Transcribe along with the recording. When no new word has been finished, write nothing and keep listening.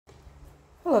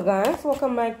Hello guys,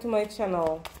 welcome back to my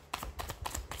channel.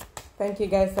 Thank you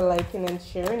guys for liking and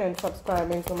sharing and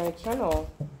subscribing to my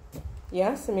channel.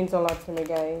 Yes, it means a lot to me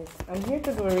guys. I'm here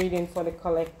to do a reading for the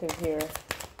collective here.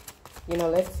 You know,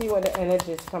 let's see what the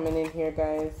energy is coming in here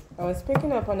guys. I was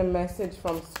picking up on a message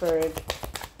from Spirit.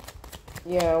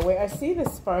 Yeah, where I see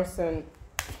this person.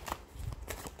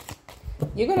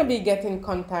 You're going to be getting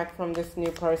contact from this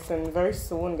new person very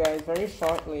soon guys, very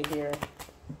shortly here.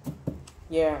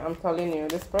 Yeah, I'm telling you,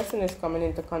 this person is coming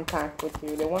into contact with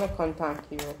you. They want to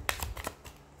contact you.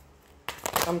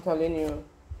 I'm telling you.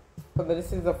 So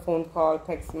this is a phone call,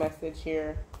 text message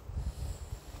here.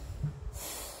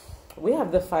 We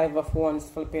have the 5 of Wands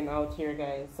flipping out here,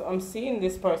 guys. So I'm seeing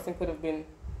this person could have been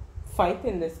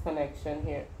fighting this connection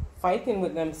here. Fighting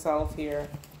with themselves here.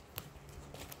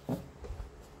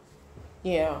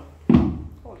 Yeah.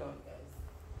 Hold on, guys.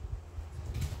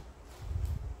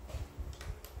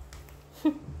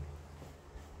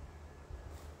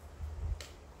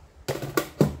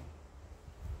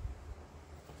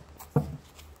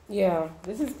 Yeah,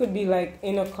 could be like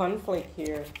inner conflict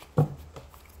here.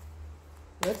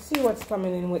 Let's see what's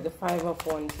coming in with the 5 of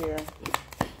Wands here.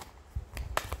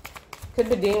 Could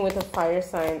be dealing with a fire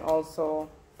sign also.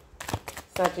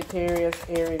 Sagittarius,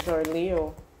 Aries, or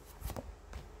Leo.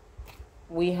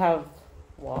 We have,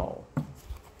 wow,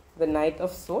 the Knight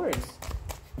of Swords.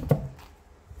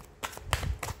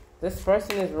 This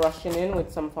person is rushing in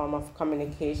with some form of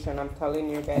communication. I'm telling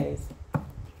you guys.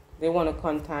 They want to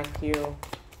contact you.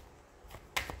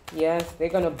 Yes, they're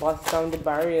going to bust down the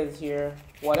barriers here.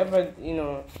 Whatever, you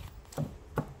know,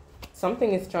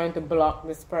 something is trying to block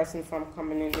this person from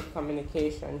coming in with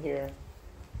communication here.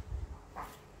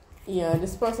 Yeah,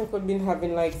 this person could be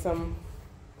having like some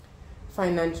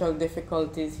financial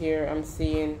difficulties here, I'm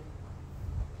seeing.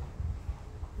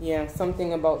 Yeah,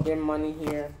 something about their money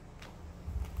here.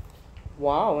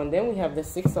 Wow, and then we have the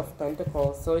 6 of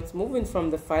Pentacles. So it's moving from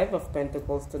the 5 of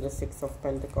Pentacles to the 6 of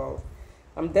Pentacles.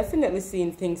 I'm definitely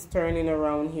seeing things turning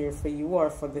around here for you or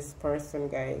for this person,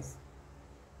 guys.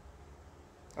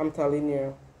 I'm telling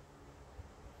you.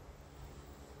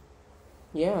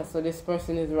 Yeah, so this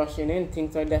person is rushing in.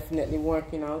 Things are definitely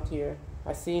working out here.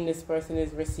 I see this person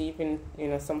is receiving, you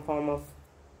know, some form of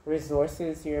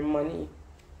resources here, money.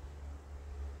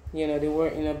 You know, they were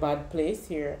in a bad place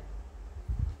here.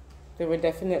 They were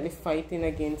definitely fighting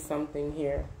against something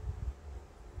here.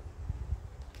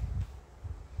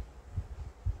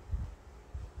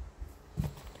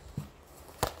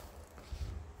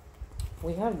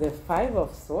 We have the 5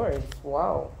 of Swords.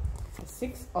 Wow.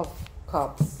 6 of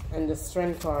Cups and the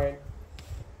Strength card.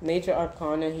 Major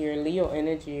Arcana here. Leo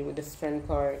energy with the Strength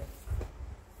card.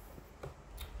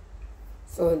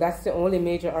 So that's the only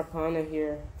Major Arcana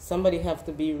here. Somebody have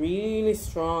to be really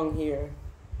strong here.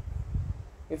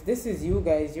 If this is you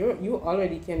guys, you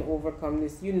already can overcome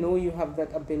this. You know you have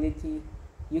that ability.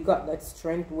 You got that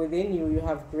strength within you. You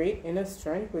have great inner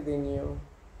strength within you.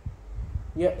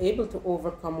 You're able to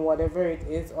overcome whatever it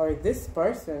is, or this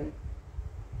person,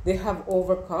 they have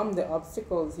overcome the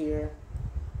obstacles here.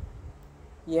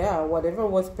 Yeah, whatever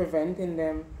was preventing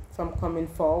them from coming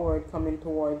forward, coming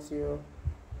towards you.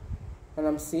 And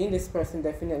I'm seeing this person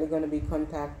definitely going to be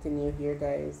contacting you here,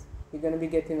 guys. You're going to be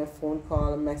getting a phone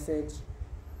call, a message.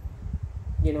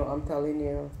 You know, I'm telling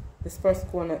you. This person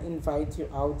want to invite you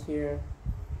out here.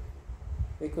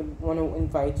 They could want to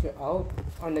invite you out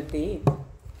on a date.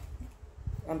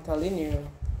 I'm telling you.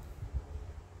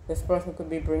 This person could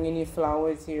be bringing you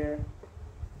flowers here.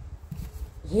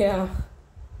 Yeah.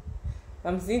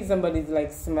 I'm seeing somebody's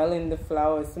like smelling the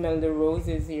flowers, smell the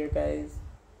roses here, guys.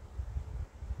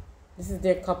 This is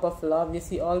their cup of love. You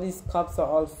see all these cups are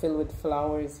all filled with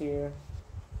flowers here.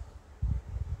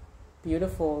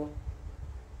 Beautiful.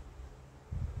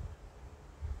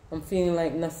 I'm feeling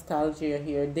like nostalgia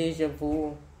here, deja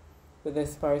vu with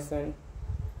this person.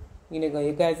 You know,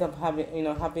 you guys have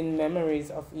having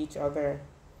memories of each other.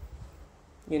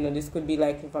 You know, this could be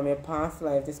like from your past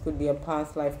life. This could be a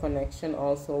past life connection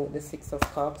also with the 6 of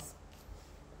Cups.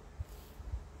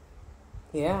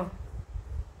 Yeah.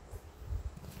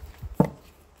 Let's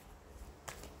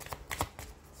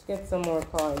get some more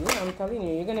cards. Yeah, I'm telling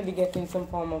you, you're going to be getting some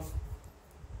form of...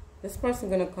 This person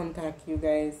going to contact you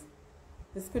guys.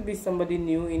 This could be somebody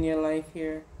new in your life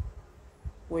here.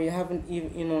 Where you haven't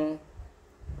even, you know...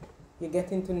 You're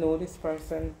getting to know this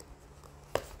person.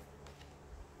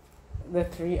 The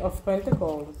 3 of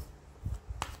Pentacles.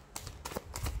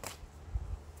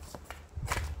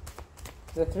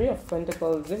 The 3 of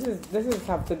Pentacles. This is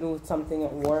have to do with something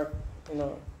at work, you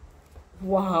know.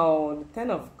 Wow, the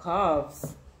 10 of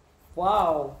Cups.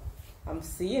 Wow. I'm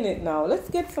seeing it now. Let's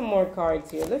get some more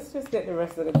cards here. Let's just get the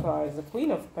rest of the cards. The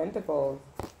Queen of Pentacles,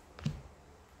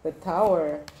 the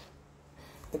Tower,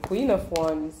 the Queen of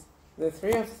Wands, the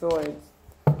Three of Swords,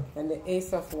 and the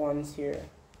Ace of Wands here.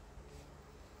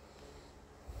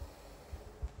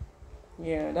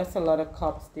 Yeah, that's a lot of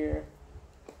cups there.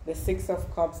 The Six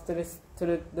of Cups to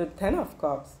the Ten of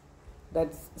Cups.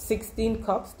 That's 16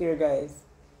 cups there, guys.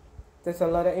 There's a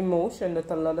lot of emotion. That's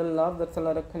a lot of love. That's a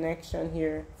lot of connection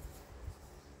here.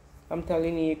 I'm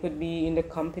telling you, you could be in the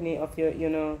company of your,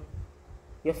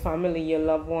 your family, your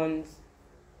loved ones.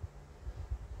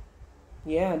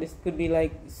 Yeah, this could be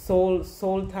like soul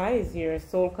ties here,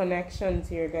 soul connections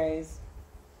here, guys.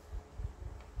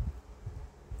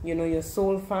 Your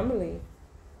soul family.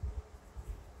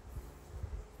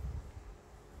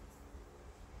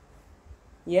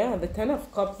 Yeah, the Ten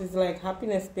of Cups is like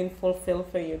happiness being fulfilled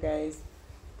for you guys.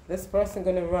 This person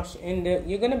gonna rush in there.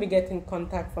 You're gonna be getting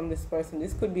contact from this person.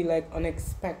 This could be like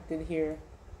unexpected here.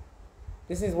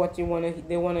 This is what they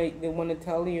wanna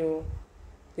tell you.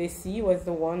 They see you as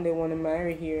the one they wanna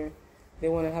marry here. They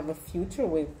wanna have a future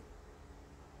with.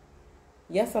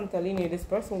 Yes, I'm telling you, this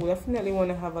person will definitely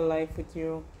wanna have a life with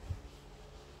you.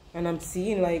 And I'm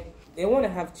seeing like they wanna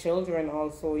have children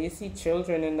also. You see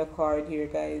children in the card here,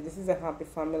 guys. This is a happy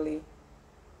family.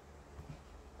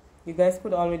 You guys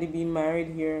could already be married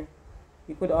here.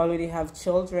 You could already have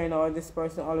children, or this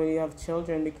person already have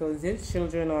children, because these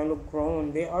children look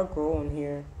grown. They are grown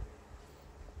here.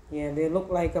 Yeah, they look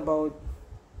like about,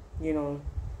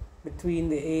 between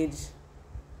the age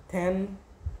 10,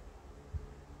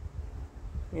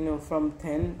 from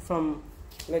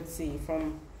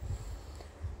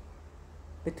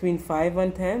between 5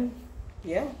 and 10.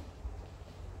 Yeah.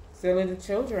 Still little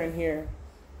children here.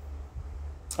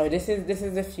 Oh, this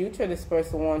is the future this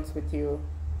person wants with you.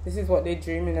 This is what they're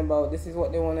dreaming about. This is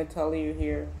what they want to tell you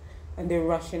here. And they're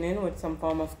rushing in with some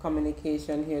form of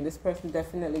communication here. This person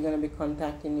definitely going to be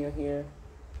contacting you here.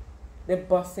 They're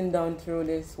busting down through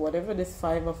this, whatever this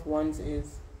Five of Wands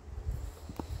is.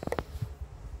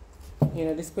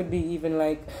 This could be even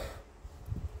like,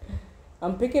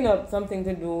 I'm picking up something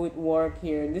to do with work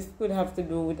here. This could have to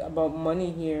do with about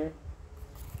money here.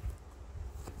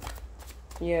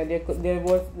 Yeah, there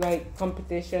was like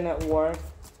competition at work.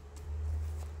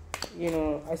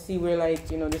 I see where like,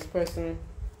 this person,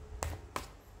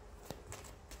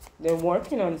 they're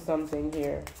working on something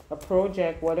here. A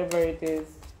project, whatever it is.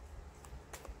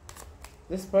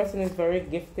 This person is very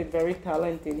gifted, very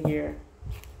talented here.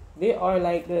 They are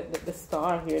like the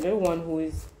star here. They're the one who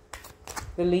is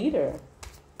the leader.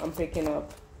 I'm picking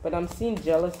up. But I'm seeing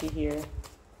jealousy here.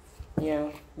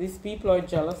 Yeah, these people are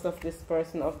jealous of this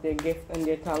person, of their gift and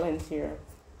their talents here.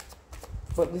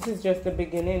 But this is just the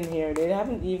beginning here. They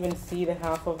haven't even seen the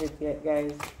half of it yet,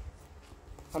 guys.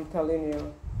 I'm telling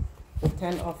you. The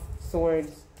Ten of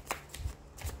Swords.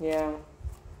 Yeah.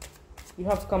 You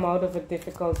have come out of a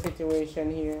difficult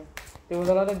situation here. There was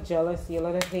a lot of jealousy, a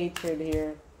lot of hatred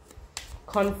here.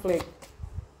 Conflict.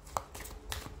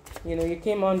 You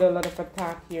came under a lot of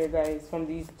attack here, guys, from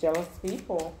these jealous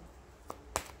people.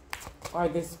 Or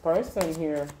this person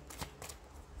here.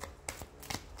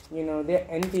 They're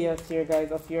envious here,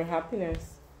 guys, of your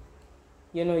happiness.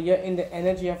 You're in the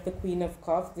energy of the Queen of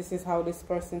Cups. This is how this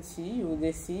person see you.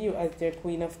 They see you as their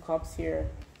Queen of Cups here.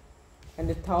 And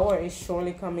the Tower is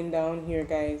surely coming down here,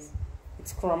 guys.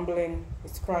 It's crumbling.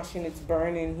 It's crashing. It's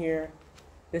burning here.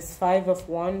 This Five of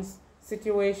Wands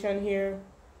situation here.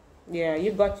 Yeah,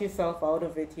 you got yourself out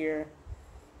of it here.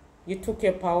 You took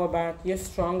your power back. You're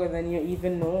stronger than you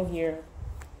even know here.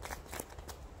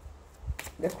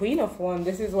 The Queen of Wands,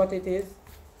 this is what it is.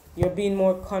 You're being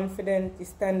more confident. You're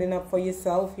standing up for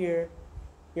yourself here.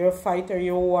 You're a fighter.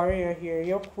 You're a warrior here.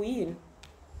 You're a queen.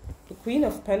 The Queen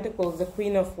of Pentacles, the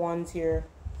Queen of Wands here.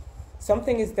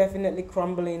 Something is definitely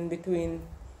crumbling between,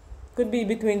 could be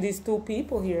between these two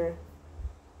people here.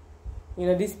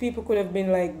 These people could have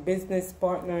been like business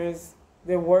partners.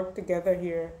 They work together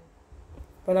here.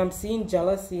 But I'm seeing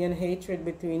jealousy and hatred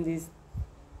between these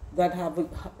that have,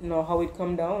 how it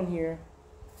come down here.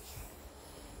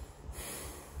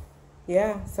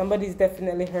 Yeah, somebody's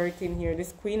definitely hurting here.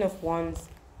 This Queen of Wands,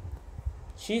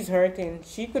 she's hurting.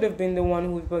 She could have been the one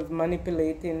who was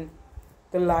manipulating,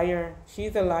 the liar.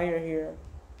 She's a liar here.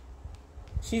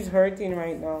 She's hurting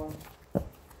right now.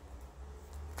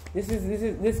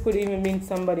 This could even mean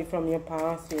somebody from your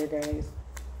past here, guys.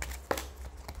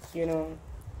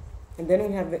 And then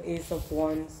we have the Ace of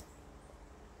Wands.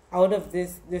 Out of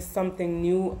this, there's something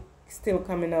new still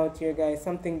coming out here, guys.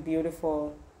 Something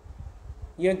beautiful.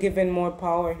 You're given more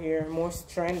power here, more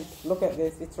strength. Look at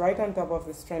this. It's right on top of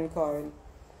the Strength card.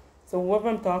 So whoever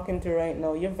I'm talking to right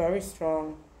now, you're very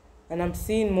strong. And I'm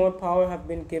seeing more power have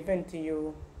been given to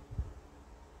you.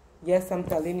 Yes, I'm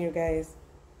telling you guys.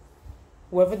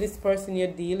 Whoever this person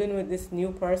you're dealing with, this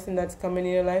new person that's coming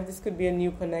in your life, this could be a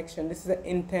new connection. This is an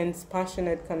intense,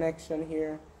 passionate connection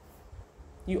here.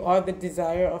 You are the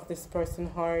desire of this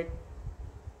person's heart.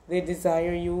 They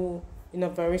desire you in a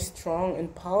very strong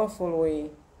and powerful way.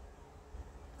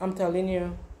 I'm telling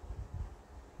you.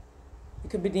 You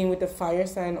could be dealing with a fire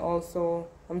sign also.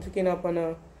 I'm picking up on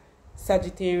a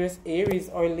Sagittarius, Aries,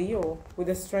 or Leo with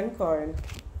a Strength card.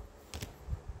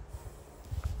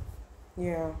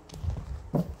 Yeah.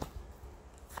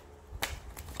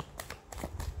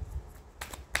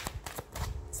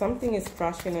 Something is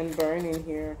crashing and burning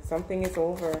here. Something is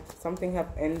over. Something have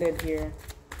ended here.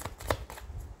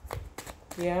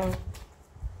 Yeah.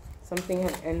 Something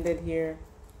have ended here.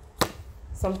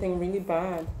 Something really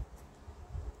bad.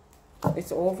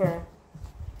 It's over.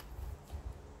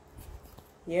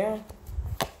 Yeah.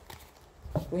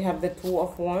 We have the Two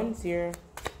of Wands here.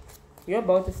 You're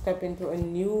about to step into a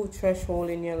new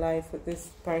threshold in your life with this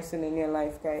person in your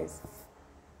life, guys.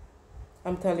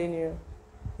 I'm telling you.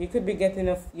 You could be getting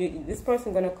this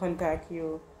person going to contact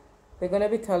you. They're going to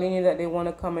be telling you that they want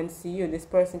to come and see you. This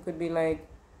person could be like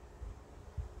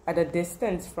at a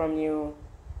distance from you.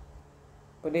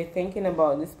 But they're thinking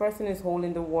about, this person is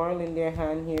holding the world in their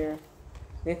hand here.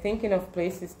 They're thinking of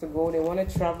places to go. They want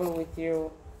to travel with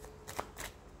you.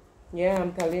 Yeah,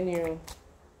 I'm telling you.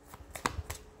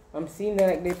 I'm seeing that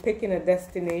like they're picking a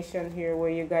destination here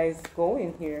where you guys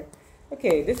going here.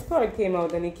 Okay, this card came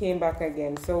out and it came back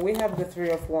again. So we have the Three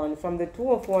of Wands. From the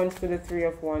Two of Wands to the Three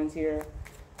of Wands here.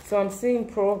 So I'm seeing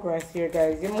progress here,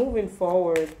 guys. You're moving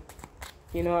forward.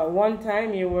 You know, at one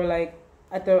time you were like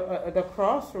at the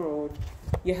crossroad.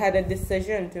 You had a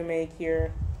decision to make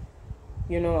here.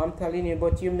 You know, I'm telling you.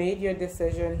 But you made your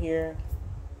decision here.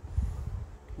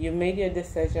 You made your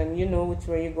decision. You know which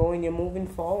way you're going. You're moving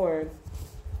forward.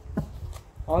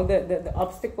 All the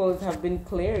obstacles have been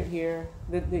cleared here.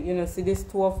 You know, see this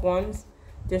Two of Wands?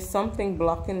 There's something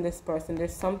blocking this person.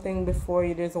 There's something before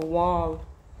you. There's a wall.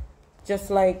 Just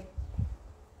like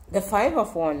the Five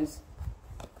of Wands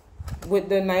with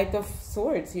the Knight of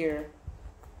Swords here.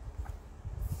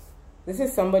 This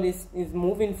is somebody is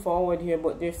moving forward here,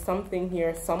 but there's something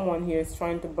here. Someone here is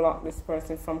trying to block this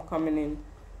person from coming in.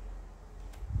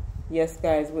 Yes,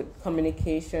 guys, with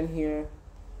communication here.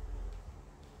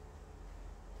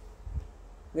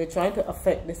 They're trying to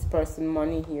affect this person's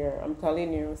money here. I'm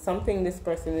telling you, something this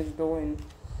person is doing.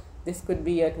 This could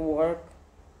be at work.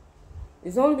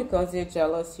 It's only because they're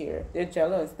jealous here. They're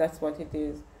jealous. That's what it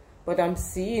is. But I'm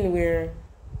seeing where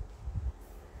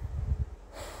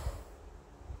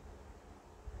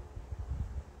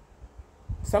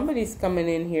somebody's coming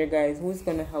in here, guys, who's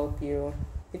going to help you.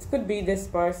 It could be this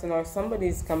person or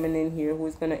somebody's coming in here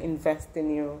who's going to invest in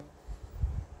you.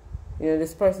 You know,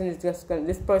 this person is just going to,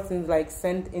 this person's like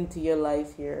sent into your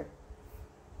life here.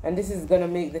 And this is going to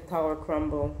make the tower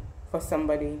crumble for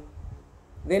somebody.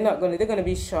 They're going to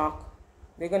be shocked.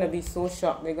 They're going to be so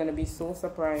shocked. They're going to be so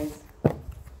surprised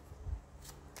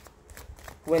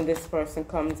when this person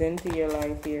comes into your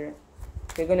life here.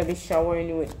 They're going to be showering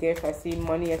you with gift. I see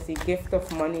money. I see gift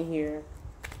of money here.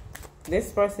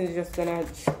 This person is just going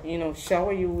to, you know,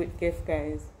 shower you with gift,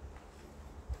 guys.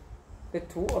 The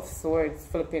Two of Swords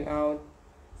flipping out.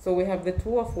 So we have the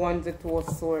Two of Wands, the Two of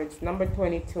Swords. Number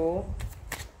 22.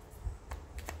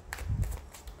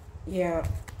 Yeah.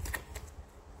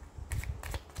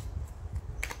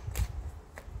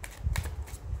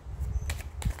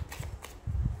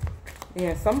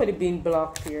 Yeah, somebody being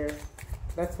blocked here.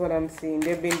 That's what I'm seeing.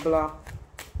 They're being blocked.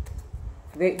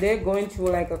 They're going through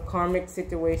like a karmic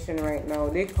situation right now.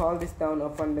 They call this down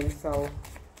upon themselves.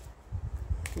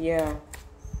 Yeah.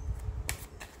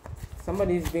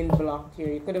 Somebody's been blocked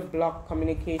here. You could have blocked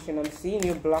communication. I'm seeing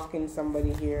you blocking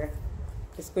somebody here.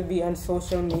 This could be on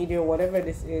social media, whatever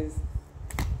this is.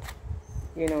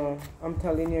 You know, I'm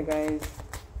telling you guys.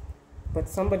 But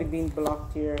somebody being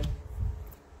blocked here.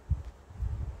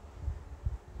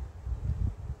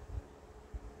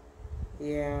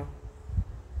 Yeah.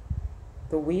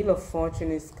 The Wheel of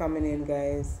Fortune is coming in,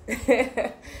 guys.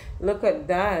 Look at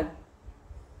that.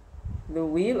 The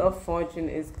Wheel of Fortune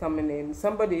is coming in.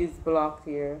 Somebody is blocked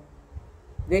here.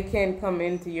 They can't come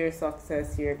into your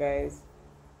success here, guys.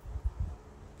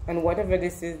 And whatever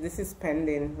this is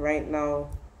pending right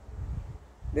now.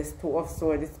 This Two of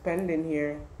Swords is pending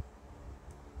here.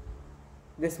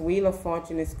 This Wheel of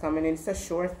Fortune is coming in. It's a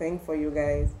sure thing for you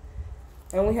guys.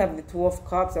 And we have the Two of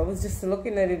Cups. I was just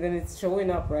looking at it and it's showing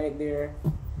up right there.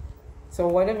 So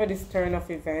whatever this turn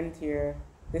of event here,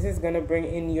 This is gonna bring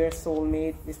in your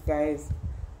soulmate.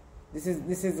 This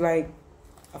is like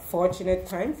a fortunate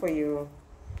time for you.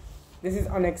 This is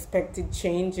unexpected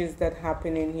changes that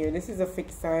happen in here. This is a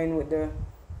fixed sign with the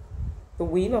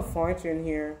Wheel of Fortune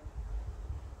here.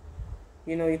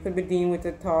 You know, you could be dealing with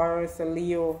a Taurus, a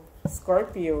Leo,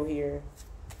 Scorpio here.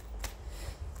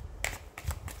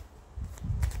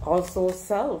 Also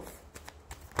self.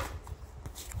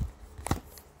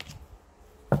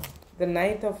 The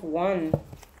Knight of Wands.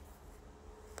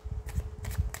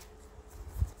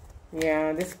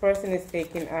 Yeah, this person is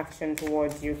taking action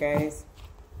towards you guys.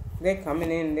 They're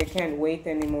coming in. They can't wait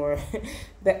anymore.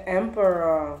 The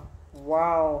Emperor.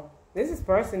 Wow. This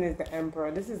person is the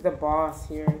Emperor. This is the boss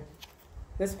here.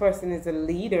 This person is a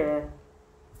leader.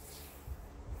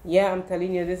 Yeah, I'm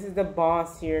telling you. This is the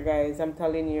boss here, guys. I'm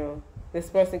telling you. This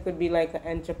person could be like an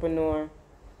entrepreneur.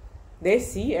 They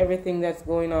see everything that's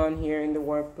going on here in the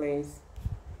workplace.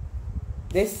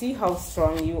 They see how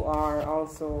strong you are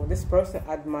also. This person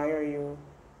admire you.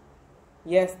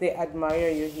 Yes, they admire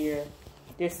you here.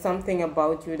 There's something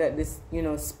about you that this, you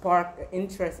know, spark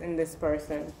interest in this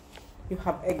person. You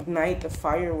have ignite the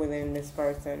fire within this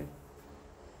person.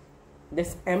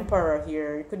 This Emperor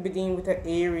here. You could be dealing with an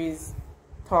Aries,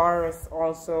 Taurus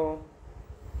also.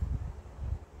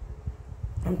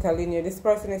 I'm telling you, this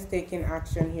person is taking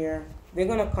action here. They're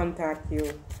going to contact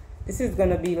you. This is going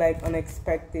to be like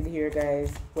unexpected here,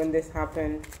 guys, when this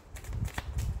happens.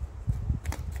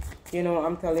 You know,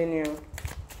 I'm telling you.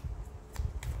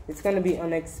 It's going to be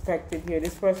unexpected here.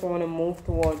 This person want to move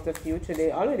towards the future.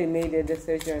 They already made their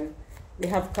decision. They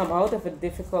have come out of a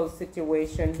difficult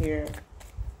situation here.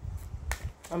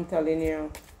 I'm telling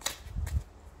you.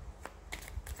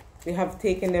 They have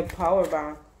taken their power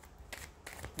back.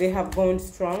 They have grown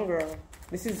stronger.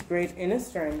 This is great inner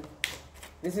strength.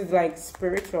 This is like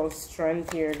spiritual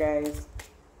strength here, guys.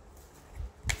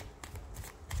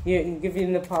 You're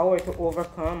giving the power to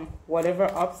overcome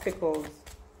whatever obstacles.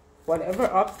 Whatever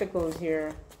obstacles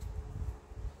here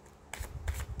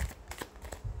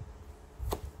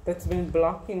that's been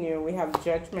blocking you. We have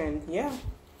Judgment. Yeah.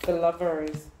 The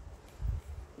Lovers.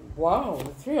 Wow.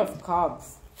 The Three of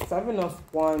Cups. Seven of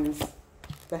Wands.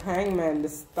 The Hangman. The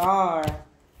Star.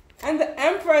 And the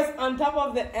Empress on top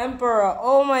of the Emperor.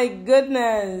 Oh my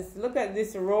goodness. Look at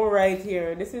this row right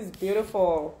here. This is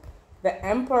beautiful. The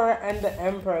Emperor and the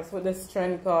Empress with the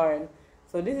Strength card.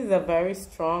 So this is a very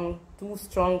strong, two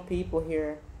strong people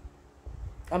here.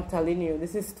 I'm telling you,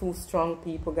 this is two strong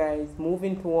people, guys.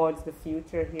 Moving towards the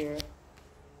future here.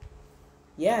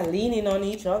 Yeah, leaning on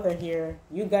each other here.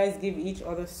 You guys give each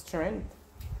other strength.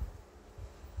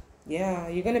 Yeah,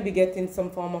 you're going to be getting some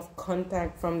form of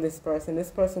contact from this person.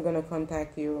 This person going to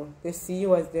contact you. They see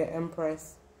you as their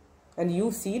Empress. And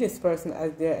you see this person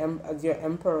as your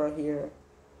Emperor here.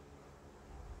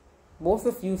 Both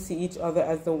of you see each other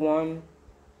as the one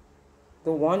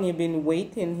you've been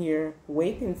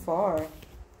waiting for.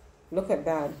 Look at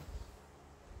that.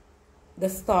 The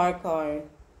Star card.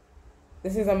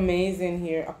 This is amazing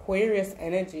here. Aquarius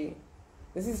energy.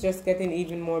 This is just getting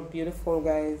even more beautiful,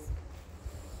 guys.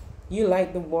 You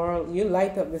light the world. You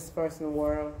light up this person's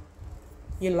world.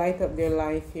 You light up their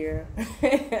life here.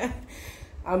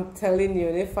 I'm telling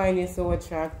you, they find you so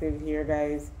attractive here,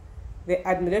 guys.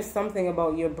 There's something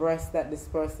about your breast that this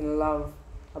person loves.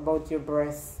 About your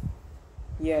breasts.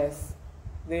 Yes.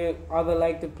 They either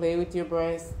like to play with your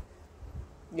breast.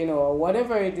 You know,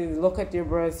 whatever it is, look at your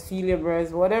breast, feel your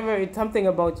breast, whatever. It's something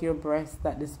about your breast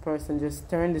that this person just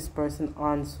turned this person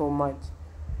on so much.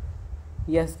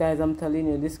 Yes, guys, I'm telling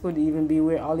you, this could even be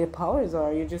where all your powers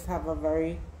are. You just have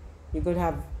you could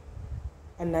have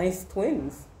a nice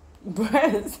twins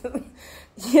breast.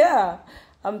 Yeah,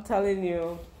 I'm telling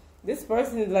you. This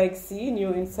person is like seeing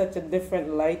you in such a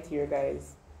different light here,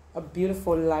 guys. A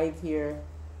beautiful light here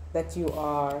that you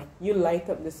are. You light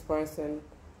up this person.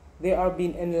 They are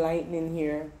being enlightening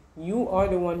here. You are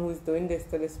the one who's doing this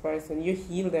to this person. You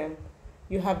heal them.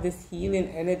 You have this healing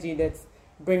energy that's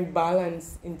bring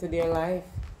balance into their life.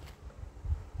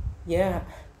 Yeah.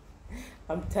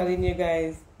 I'm telling you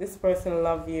guys, this person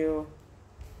love you.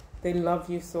 They love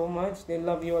you so much. They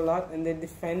love you a lot, and they're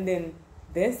defending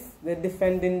this. They're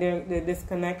defending this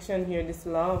connection here, this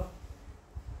love.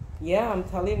 Yeah, I'm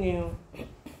telling you.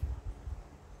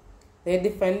 They're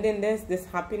defending this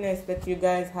happiness that you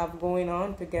guys have going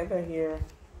on together here.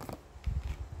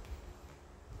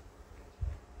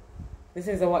 This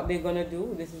is what they're going to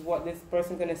do. This is what this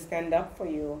person going to stand up for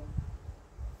you.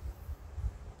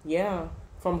 Yeah.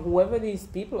 From whoever these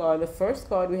people are. The first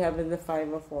card we have is the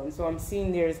Five of Wands. So I'm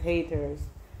seeing there's haters.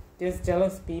 There's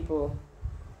jealous people.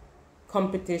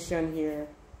 Competition here.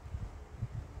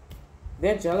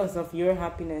 They're jealous of your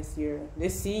happiness here. They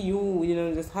see you, you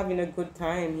know, just having a good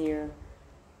time here.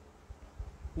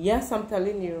 Yes, I'm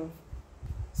telling you.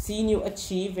 Seeing you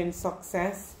achieving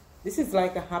success. This is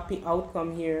like a happy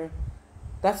outcome here.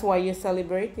 That's why you're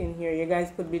celebrating here. You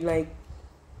guys could be like,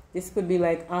 this could be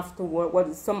like after work,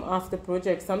 what some after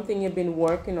project, something you've been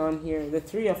working on here. The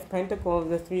Three of Pentacles,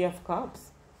 the Three of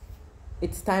Cups.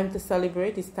 It's time to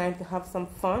celebrate. It's time to have some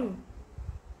fun.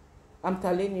 I'm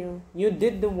telling you, you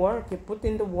did the work. You put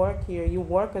in the work here. You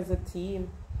work as a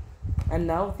team. And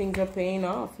now things are paying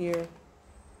off here.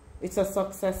 It's a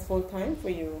successful time for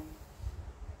you.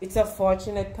 It's a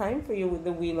fortunate time for you with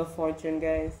the Wheel of Fortune,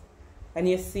 guys. And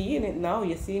you're seeing it now.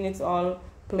 You're seeing it's all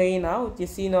playing out. You're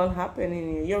seeing it all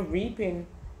happening here. You're reaping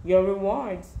your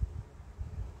rewards.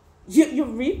 You're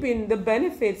reaping the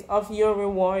benefits of your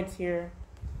rewards here.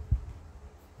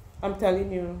 I'm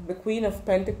telling you, the Queen of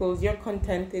Pentacles, you're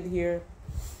contented here.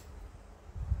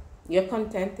 You're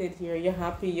contented here. You're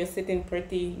happy. You're sitting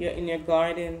pretty. You're in your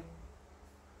garden.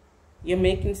 You're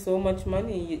making so much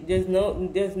money. There's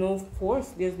no force.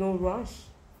 There's no rush.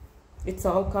 It's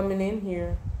all coming in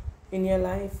here in your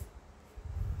life.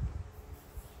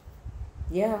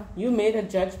 Yeah, you made a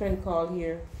judgment call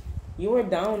here. You were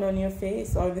down on your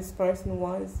face, or this person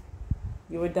was.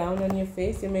 You were down on your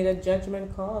face. You made a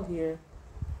judgment call here.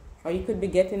 Or you could be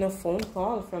getting a phone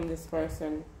call from this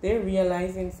person. They're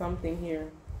realizing something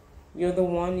here. You're the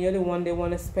one they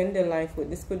want to spend their life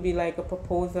with. This could be like a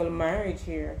proposal marriage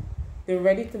here. They're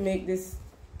ready to make this.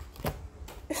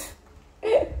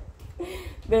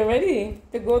 They're ready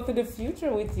to go to the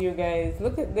future with you guys.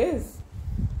 Look at this.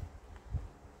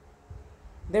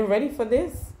 They're ready for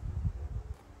this.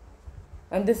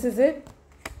 And this is it.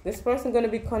 This person going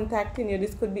to be contacting you.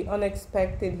 This could be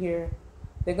unexpected here.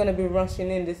 They're going to be rushing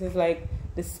in. This is like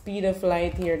the speed of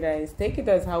light here, guys. Take it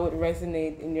as how it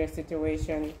resonates in your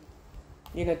situation.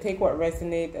 You know, take what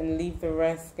resonates and leave the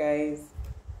rest, guys.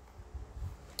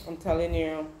 I'm telling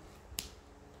you.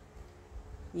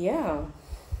 Yeah.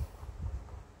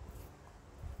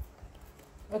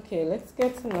 Okay, let's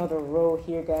get another row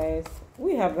here, guys.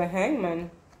 We have the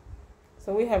Hangman.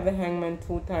 So we have the Hangman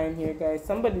 2 times here, guys.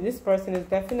 This person is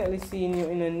definitely seeing you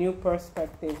in a new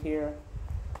perspective here.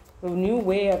 A new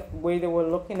way they were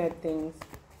looking at things.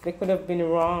 They could have been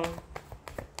wrong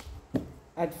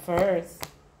at first.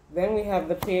 Then we have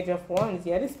the Page of Wands.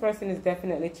 Yeah, this person is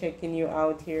definitely checking you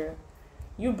out here.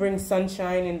 You bring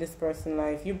sunshine in this person's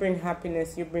life. You bring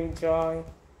happiness. You bring joy.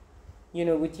 You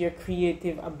know, with your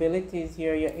creative abilities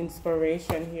here, your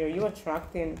inspiration here. You're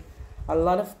attracting a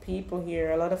lot of people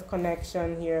here, a lot of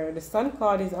connection here. The Sun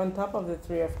card is on top of the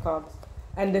Three of Cups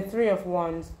and the Three of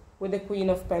Wands with the Queen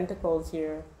of Pentacles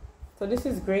here. So this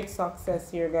is great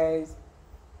success here, guys.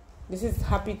 This is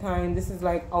happy time. This is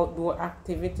like outdoor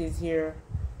activities here.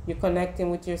 You're connecting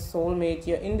with your soulmate.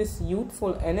 You're in this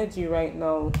youthful energy right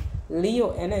now.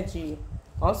 Leo energy.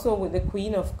 Also with the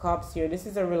Queen of Cups here. This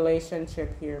is a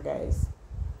relationship here, guys.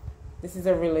 This is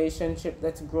a relationship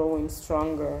that's growing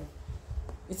stronger.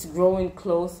 It's growing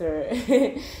closer.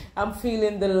 I'm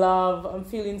feeling the love. I'm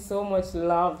feeling so much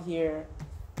love here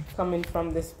coming from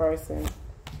this person.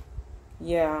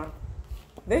 Yeah.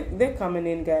 They're coming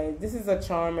in, guys. This is a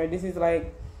charmer. This is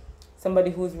like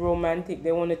somebody who's romantic.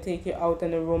 They want to take you out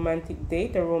on a romantic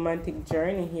date, a romantic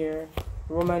journey here,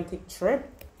 romantic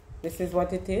trip. This is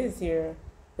what it is here.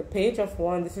 The Page of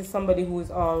Wands. This is somebody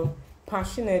who's all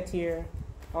passionate here,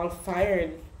 all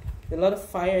fired. A lot of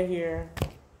fire here.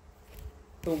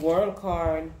 The World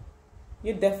card.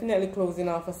 You're definitely closing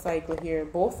off a cycle here,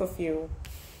 both of you.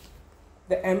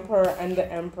 The Emperor and the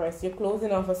Empress. You're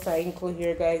closing off a cycle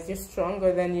here, guys. You're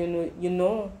stronger than you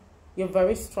know. You're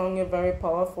very strong. You're very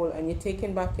powerful. And you're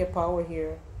taking back your power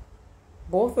here.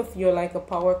 Both of you are like a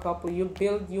power couple. You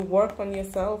work on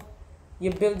yourself.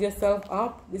 You build yourself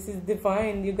up. This is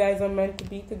divine. You guys are meant to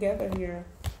be together here.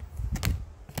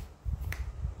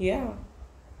 Yeah.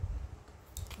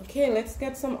 Okay, let's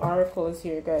get some oracles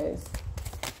here, guys.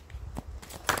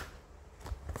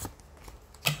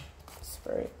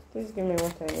 Spirit. Please give me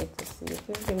what I need to see.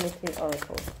 Please give me 3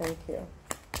 oracles. Thank you.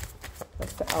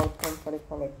 What's the outcome for the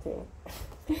collective?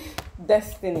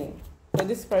 Destiny. So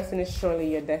this person is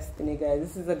surely your destiny, guys.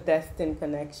 This is a destined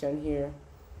connection here.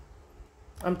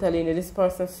 I'm telling you, this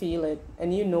person feel it.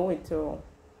 And you know it too.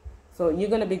 So you're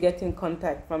going to be getting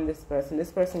contact from this person.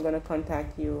 This person is going to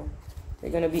contact you.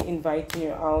 They're going to be inviting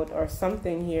you out or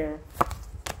something here.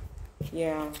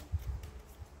 Yeah.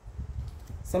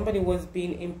 Somebody was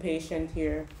being impatient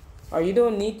here. Or you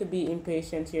don't need to be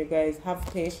impatient here, guys. Have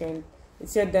patience.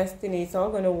 It's your destiny. It's all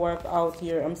going to work out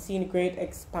here. I'm seeing great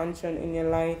expansion in your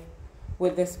life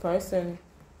with this person.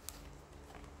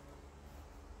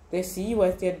 They see you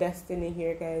as their destiny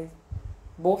here, guys.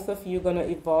 Both of you gonna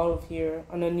evolve here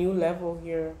on a new level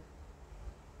here.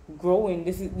 Growing.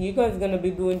 This is, you guys gonna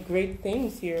be doing great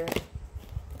things here.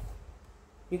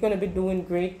 You're gonna be doing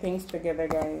great things together,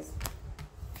 guys.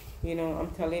 You know,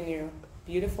 I'm telling you.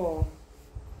 Beautiful.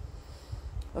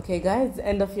 Okay, guys,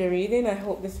 end of your reading. I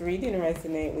hope this reading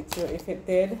resonated with you. If it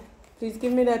did, please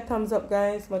give me that thumbs up,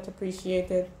 guys. Much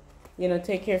appreciated. You know,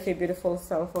 take care of your beautiful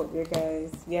self out there,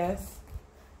 guys. Yes.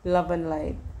 Love and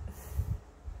light.